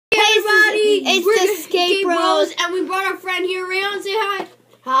It's the Skatebros, and we brought our friend here. Rayyan, say hi.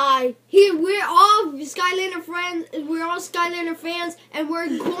 Hi. Here, we're all Skylander friends. We're all Skylander fans, and we're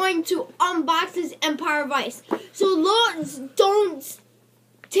going to unbox this Empire of Ice. So don't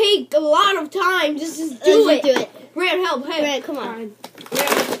take a lot of time. Just do it. Rayyan, help. Hey, Rayyan, come on.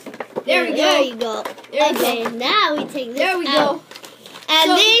 There we go. There you go. There Okay, now we take this There we out. go. And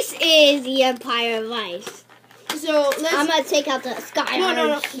So- this is the Empire of Ice. So I'm gonna take out the sky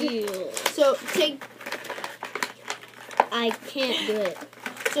No. shield. So take. I can't do it.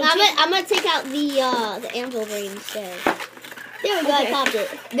 So I'm gonna take out the Anvil ring instead. There we go. Okay. I popped it.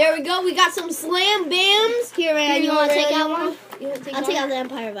 There we go. We got some slam bams. Here, Rayyan, you wanna take out one? I'll take out the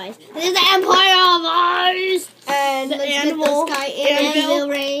Empire of Ice. This is the Empire of Ice. And The let's Anvil, get the Sky Anvil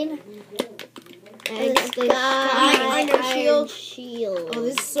rain. And the Sky Iron Shield. Oh,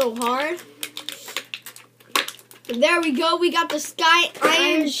 this is so hard. There we go. We got the Sky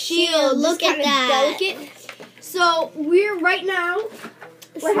Iron Shield. Look This at kinda that. Delicate. So we're right now.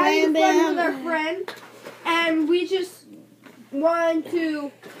 We're having fun with our friend, and we just want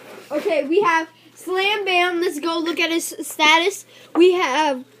to. Okay, we have Slam Bam. Let's go look at his status. We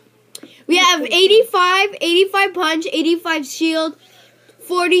have 85 punch, 85 shield,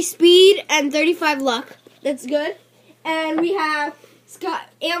 40 speed, and 35 luck. That's good. And we have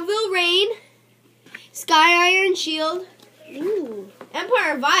Anvil Rain, Sky Iron Shield, Ooh.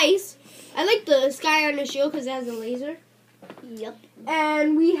 Empire of Ice. I like the Sky Iron Shield because it has a laser. Yep.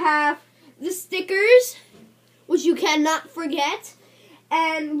 And we have the stickers, which you cannot forget.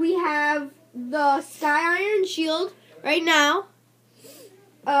 And we have the Sky Iron Shield right now.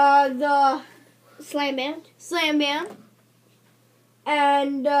 The Slam Bam. Slam Bam.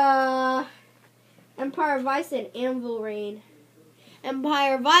 And Empire of Ice and Anvil Rain.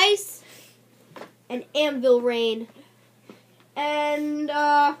 Empire of Ice and Anvil Rain. And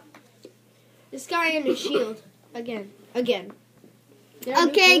the Sky Iron Shield. Again.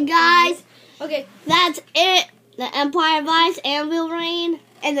 Okay, guys. Okay. That's it. The Empire of Ice, Anvil Rain,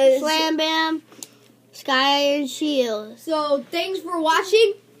 And the Slam Bam, Sky Iron Shield. So thanks for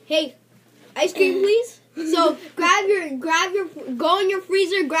watching. Hey, ice cream please. So go in your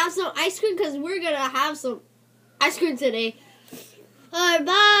freezer, grab some ice cream because we're gonna have some ice cream today.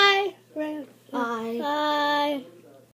 Bye. Bye. Bye.